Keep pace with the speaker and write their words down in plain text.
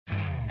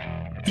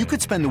You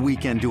could spend the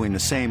weekend doing the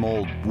same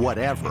old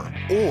whatever,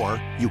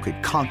 or you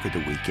could conquer the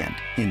weekend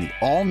in the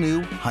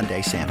all-new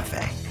Hyundai Santa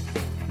Fe.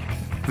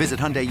 Visit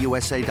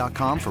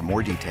HyundaiUSA.com for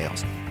more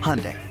details.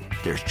 Hyundai,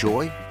 there's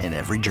joy in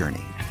every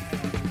journey.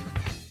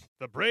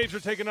 The Braves are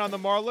taking on the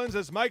Marlins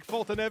as Mike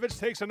Foltynewicz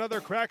takes another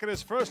crack at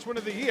his first win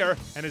of the year,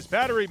 and his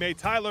battery mate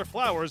Tyler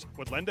Flowers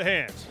would lend a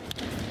hand.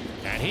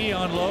 And he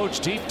unloads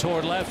deep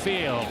toward left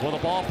field. Will the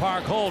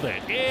ballpark hold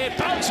it? It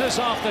bounces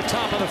off the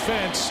top of the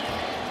fence.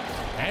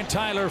 And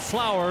Tyler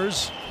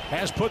Flowers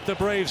has put the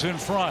Braves in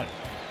front.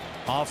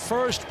 A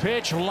first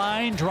pitch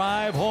line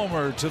drive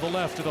homer to the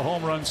left of the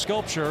home run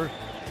sculpture.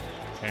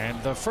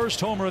 And the first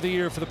homer of the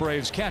year for the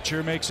Braves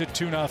catcher makes it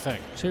 2-0.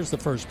 Here's the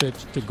first pitch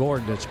to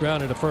Gordon. It's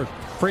grounded to first.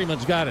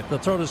 Freeman's got it. The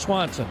throw to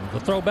Swanson. The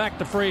throw back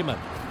to Freeman.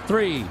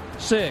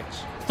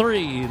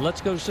 3-6-3.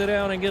 Let's go sit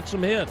down and get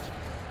some hits.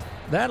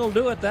 That'll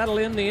do it. That'll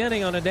end the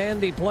inning on a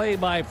dandy play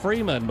by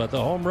Freeman. But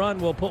the home run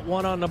will put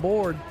one on the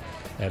board.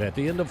 And at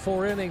the end of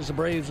 4 innings, the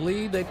Braves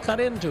lead. They've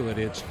cut into it.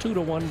 It's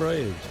 2-1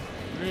 Braves.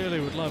 Really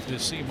would love to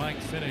see Mike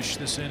finish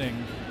this inning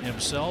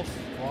himself.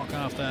 Walk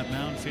off that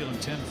mound feeling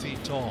 10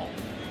 feet tall.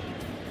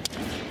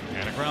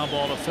 And a ground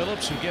ball to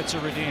Phillips, who gets a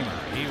redeemer.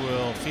 He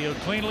will field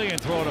cleanly and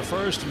throw to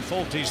first, and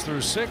Folty's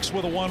through 6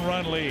 with a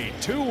 1-run lead.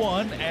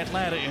 2-1,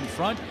 Atlanta in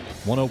front.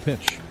 1-0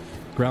 pitch.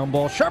 Ground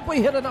ball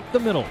sharply hit it up the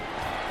middle.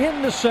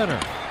 Into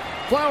center.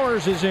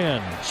 Flowers is in.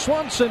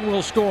 Swanson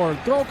will score.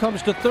 Throw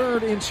comes to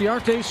third.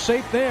 Inciarte's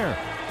safe there.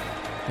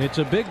 It's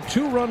a big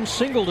 2-run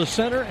single to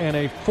center and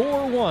a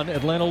 4-1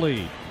 Atlanta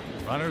lead.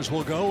 Runners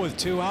will go with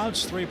 2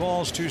 outs, 3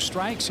 balls, 2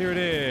 strikes. Here it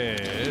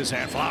is.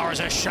 And Flowers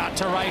a shot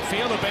to right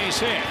field, a base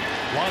hit.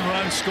 1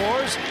 run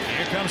scores.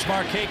 Here comes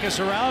Markakis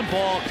around.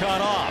 Ball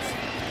cut off.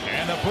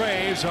 And the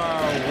Braves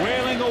are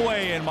wailing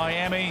away in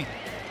Miami.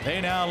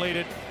 They now lead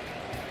it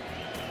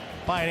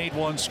by an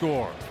 8-1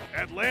 score.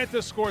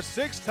 Atlanta scores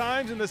 6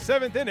 times in the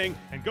 7th inning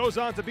and goes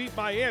on to beat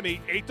Miami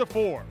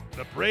 8-4.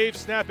 The Braves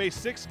snap a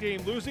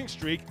 6-game losing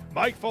streak.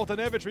 Mike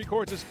Foltynewicz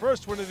records his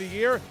first win of the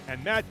year,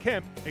 and Matt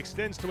Kemp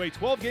extends to a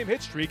 12-game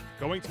hit streak,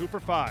 going 2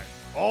 for 5.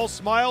 All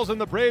smiles in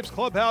the Braves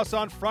clubhouse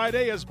on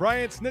Friday as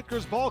Brian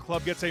Snitker's ball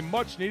club gets a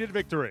much-needed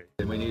victory.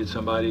 We needed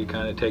somebody to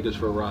kind of take us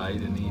for a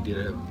ride, and he did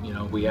it. You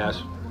know, he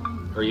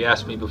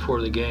asked me before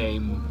the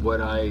game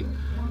what I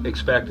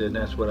expected, and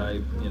that's what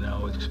I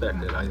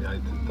expected.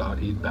 I thought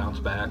he'd bounce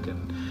back,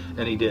 and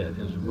he did.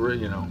 It was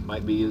really,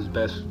 might be his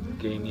best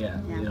game yet.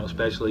 Yeah.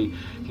 Especially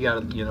he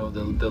got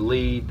the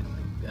lead,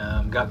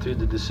 got through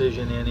the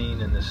decision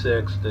inning in the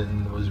 6th,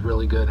 and was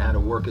really good. Had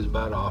to work his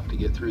butt off to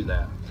get through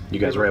that. You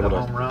guys were able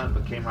to home run,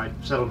 but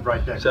settled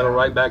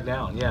right back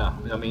down. Yeah,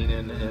 I mean,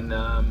 and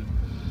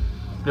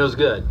it was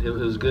good. It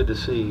was good to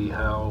see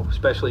how,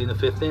 especially in the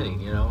 5th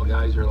inning,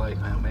 guys are like,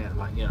 oh man,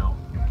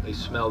 they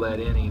smell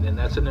that inning, and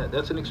that's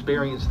an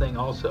experience thing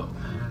also,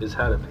 is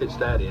how to pitch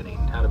that inning,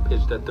 how to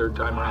pitch that 3rd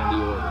time around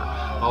the order,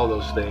 all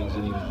those things,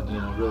 and he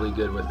was really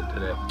good with it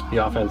today.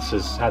 The offense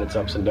has had its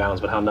ups and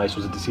downs, but how nice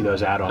was it to see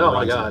those add-on Oh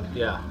runs? my God,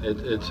 yeah,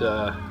 it's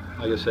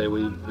like I say,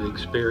 we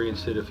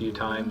experienced it a few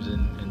times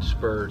in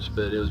spurts,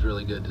 but it was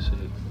really good to see.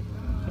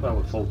 How about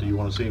with Folty? You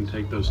want to see him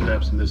take those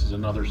steps, and this is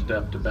another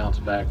step to bounce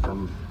back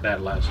from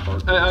that last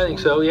start? I think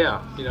so,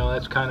 yeah.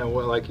 That's kind of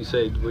what, like you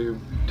said, we were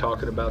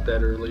talking about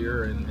that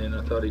earlier, and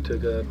I thought he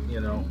took a,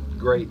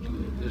 great.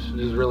 This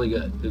is really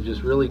good. It was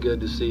just really good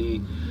to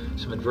see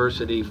some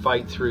adversity,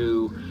 fight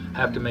through,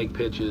 have to make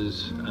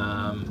pitches,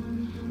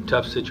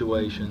 tough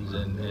situations,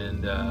 and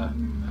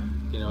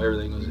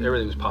everything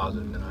was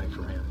positive tonight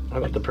for him. How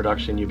about the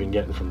production you've been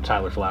getting from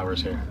Tyler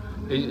Flowers here?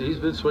 He's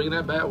been swinging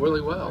that bat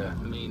really well. Yeah.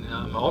 I mean,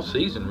 all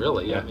season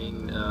really. Yeah. I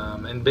mean,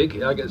 and big.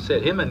 Like I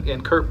said, him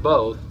and Kurt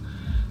both.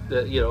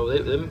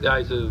 Them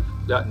guys have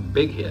gotten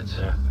big hits.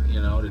 Yeah.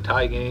 To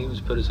tie games,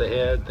 put us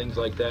ahead, things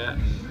like that.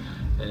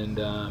 And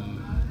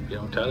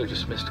Tyler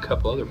just missed a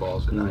couple other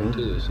balls tonight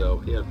too.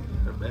 So yeah,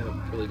 had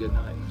a really good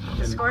night.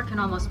 The score can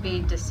almost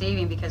be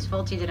deceiving because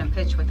Folty didn't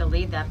pitch with the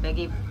lead that big.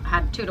 He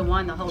had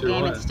 2-1 the whole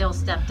game and still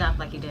stepped up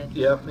like he did.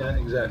 Yeah,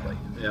 exactly.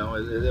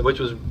 Which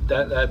was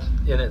that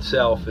in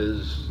itself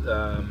is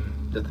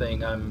the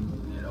thing I'm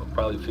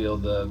probably feel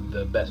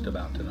the best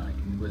about tonight,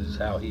 was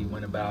how he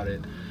went about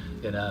it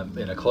in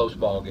a close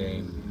ball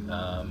game,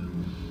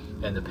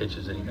 and the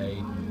pitches that he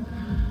made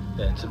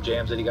and some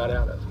jams that he got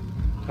out of.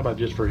 How about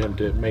just for him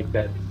to make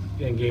that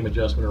in-game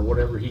adjustment or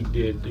whatever he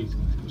did? He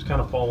was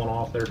kind of falling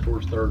off there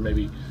towards third,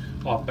 maybe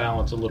off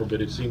balance a little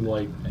bit. It seemed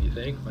like. You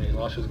think when he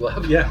lost his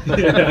glove? Yeah.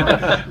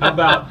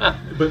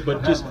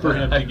 But just for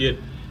him to get.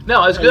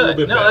 No, it's good.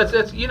 No,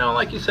 that's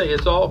like you say,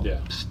 it's all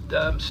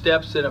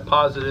steps in a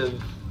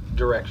positive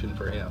direction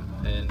for him,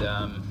 and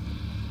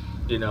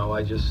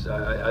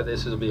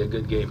this will be a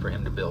good game for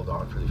him to build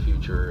on for the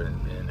future,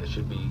 and it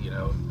should be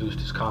boost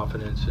his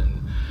confidence, and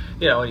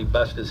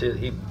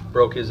he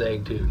broke his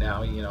egg too.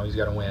 Now he's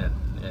got to win,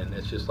 and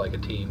it's just like a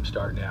team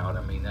starting out.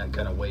 I mean, that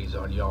kind of weighs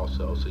on you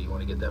also, so you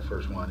want to get that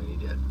first one, and he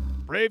did.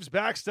 Braves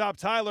backstop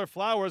Tyler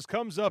Flowers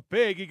comes up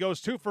big. He goes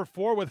 2 for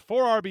 4 with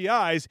 4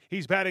 RBIs.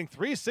 He's batting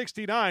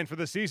 .369 for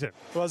the season.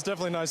 Well, it's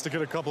definitely nice to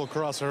get a couple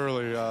across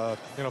early.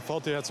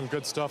 Fulte had some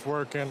good stuff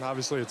working.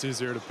 Obviously, it's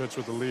easier to pitch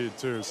with the lead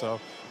too, so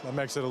that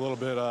makes it a little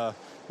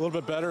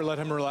bit better. Let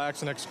him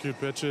relax and execute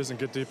pitches and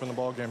get deep in the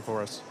ball game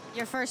for us.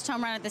 Your first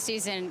home run of the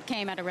season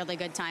came at a really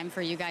good time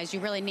for you guys.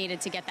 You really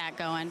needed to get that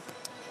going.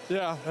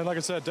 Yeah, and like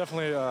I said,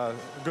 definitely a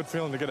good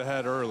feeling to get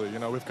ahead early.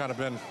 We've kind of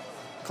been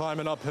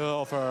climbing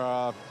uphill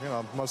for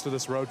most of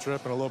this road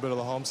trip and a little bit of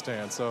the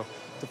homestand. So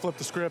to flip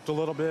the script a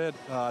little bit,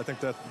 I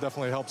think that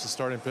definitely helps the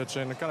starting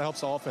pitching. It kind of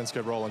helps the offense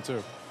get rolling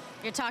too.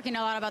 You're talking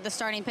a lot about the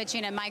starting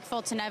pitching, and Mike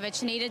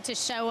Fultonevich needed to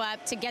show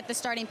up to get the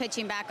starting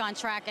pitching back on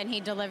track, and he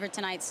delivered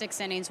tonight.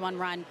 6 innings, 1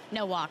 run,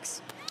 no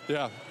walks.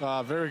 Yeah,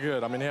 very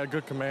good. He had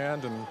good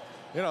command, and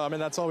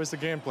that's always the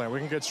game plan. We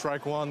can get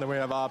strike one, then we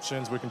have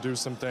options. We can do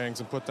some things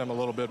and put them a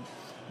little bit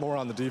more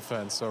on the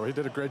defense. So he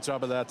did a great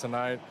job of that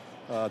tonight.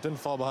 Didn't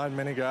fall behind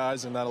many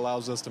guys, and that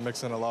allows us to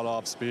mix in a lot of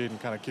off speed and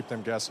kind of keep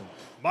them guessing.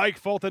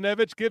 Mike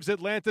Fultonevich gives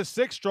Atlanta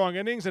 6 strong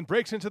innings and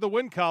breaks into the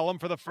win column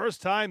for the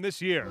first time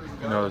this year.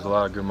 There's a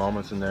lot of good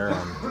moments in there.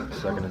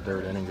 Second and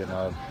third inning, getting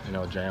out,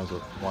 jams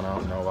with 1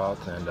 out, no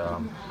outs, and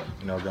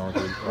going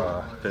through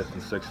 5th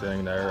and 6th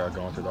inning there,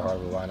 going through the heart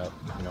of the lineup,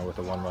 with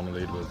a 1-run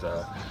lead was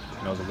a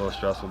little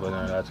stressful, but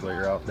that's what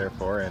you're out there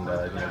for, and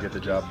get the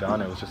job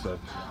done. It was just a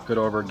good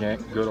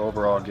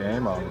overall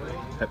game.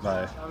 Hit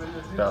my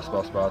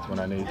fastball spots when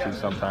I need to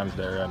sometimes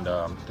there, and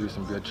do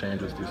some good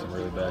changes, do some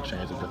really bad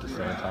changes at the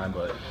same time,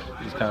 but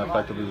just kind of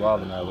effectively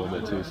wilding that a little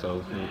bit too,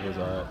 so it was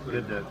all right.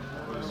 Good to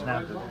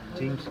snap the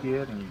team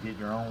skid and you get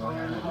your own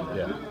win.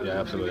 Yeah,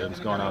 absolutely. I'm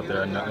just going out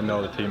there and I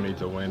know the team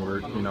needs a win.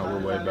 We're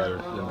way better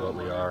than what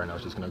we are, and I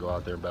was just going to go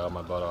out there, battle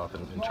my butt off,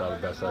 and try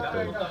the best I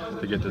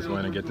could to get this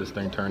win and get this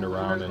thing turned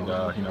around, and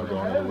go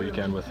into the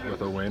weekend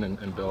with a win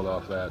and build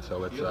off that.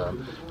 So it's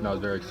I was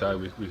very excited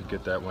we could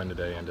get that win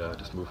today and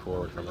just move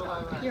forward from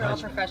it. You're all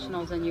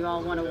professionals and you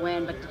all want to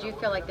win, but did you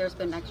feel like there's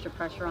been extra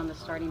pressure on the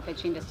starting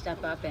pitching to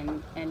step up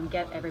and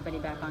get everybody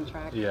back on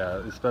track? Yeah,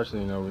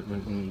 especially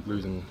when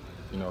losing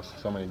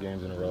so many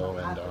games in a row,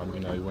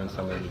 and you win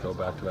some and you go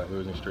back to that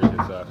losing streak.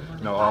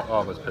 It's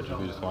all of us pitchers,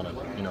 we just want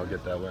to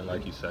get that win,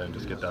 like you said, and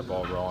just get that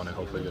ball rolling and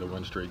hopefully get a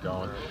win streak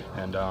going.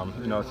 And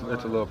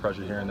it's a little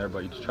pressure here and there,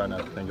 but you just try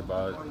not to think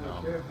about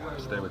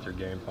it. Stay with your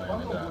game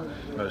plan,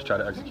 and just try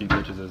to execute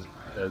pitches as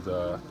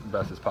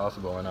best as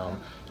possible. And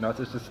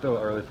it's just still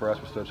early for us.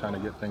 We're still trying to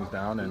get things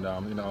down, and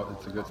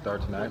it's a good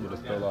start tonight. We'll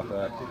just build off of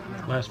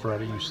that. Last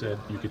Friday, you said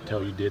you could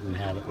tell you didn't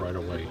have it right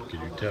away.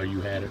 Could you tell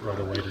you had it right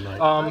away tonight?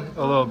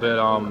 A little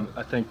bit.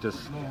 I think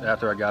just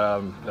after I got out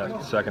of that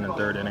 2nd and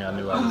 3rd inning, I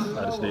knew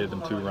I just needed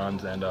them 2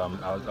 runs, and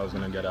I was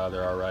going to get out of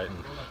there all right,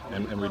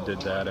 and we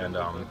did that. And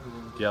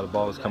the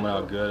ball was coming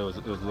out good. It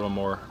was a little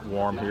more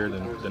warm here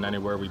than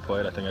anywhere we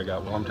played. I think I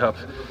got warmed up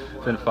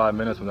within 5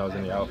 minutes when I was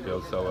in the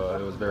outfield, so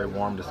it was very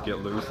warm to get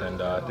loose,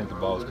 and I think the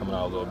ball was coming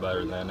out a little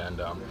better then. And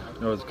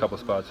there was a couple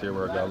spots here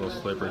where it got a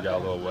little slippery, got a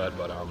little wet,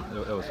 but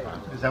it was fine.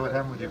 Is that what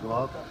happened with your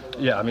glove?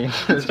 Yeah,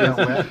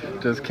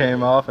 it just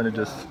came off, and it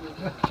just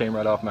came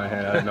right off my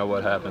hand. I didn't know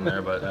what happened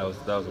there, but that was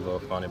a little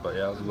funny. But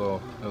yeah, it was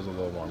a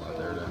little warm out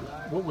there then.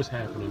 What was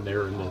happening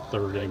there in the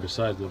 3rd inning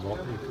besides the ball?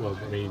 Well,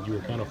 you were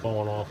kind of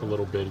falling off a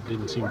little bit. It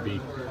didn't seem to be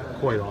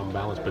quite on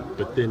balance,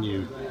 but then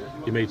you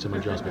made some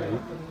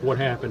adjustment. What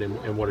happened,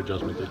 and what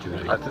adjustment did you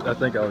make? I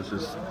think I was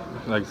just,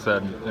 like I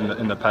said,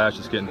 in the past,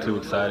 just getting too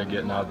excited,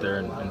 getting out there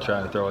and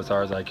trying to throw as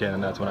hard as I can,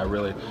 and that's when I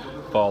really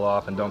fall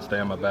off and don't stay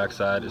on my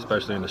backside,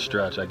 especially in the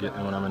stretch.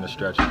 When I'm in the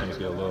stretch, things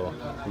get a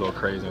little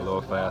crazy, a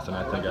little fast, and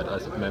I think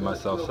I made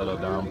myself settle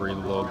down, breathe a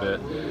little bit,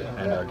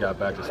 and got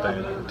back to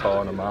staying tall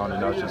on the mound.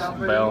 And I was just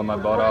battling my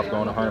butt off,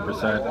 going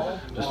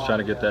 100%, just trying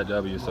to get that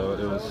W. So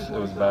it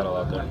was a battle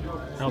out there.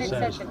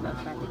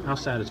 How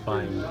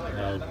satisfying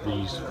have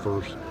these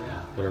first,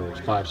 whatever it's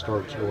 5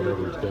 starts or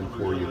whatever it's been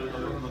for you?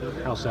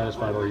 How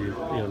satisfied are you,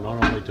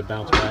 not only to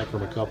bounce back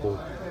from a couple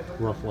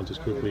rough ones as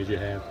quickly as you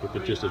have,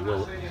 but just as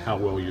well how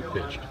well you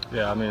pitched?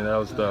 Yeah, that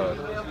was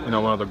one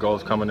of the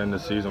goals coming in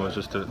this season was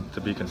just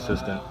to be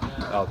consistent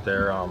out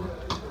there. I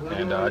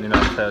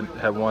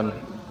had one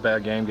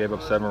bad game, gave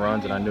up 7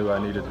 runs, and I knew I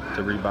needed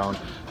to rebound,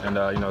 and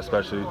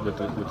especially with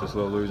this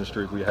little losing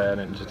streak we had,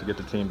 and just to get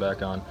the team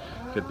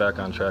get back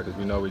on track, because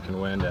we know we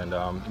can win, and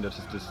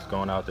just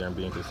going out there and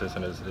being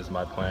consistent is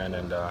my plan,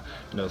 and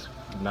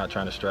not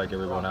trying to strike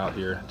everyone out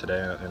here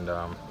today, and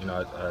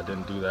I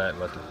didn't do that,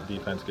 let the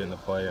defense get into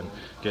play and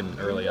getting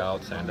early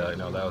outs, and that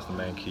was the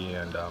main key,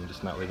 and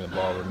just not leaving the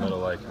ball in the middle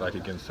like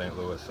against St.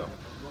 Louis. So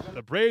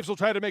the Braves will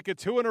try to make it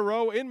 2 in a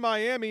row in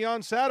Miami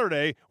on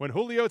Saturday when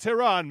Julio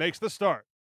Teheran makes the start.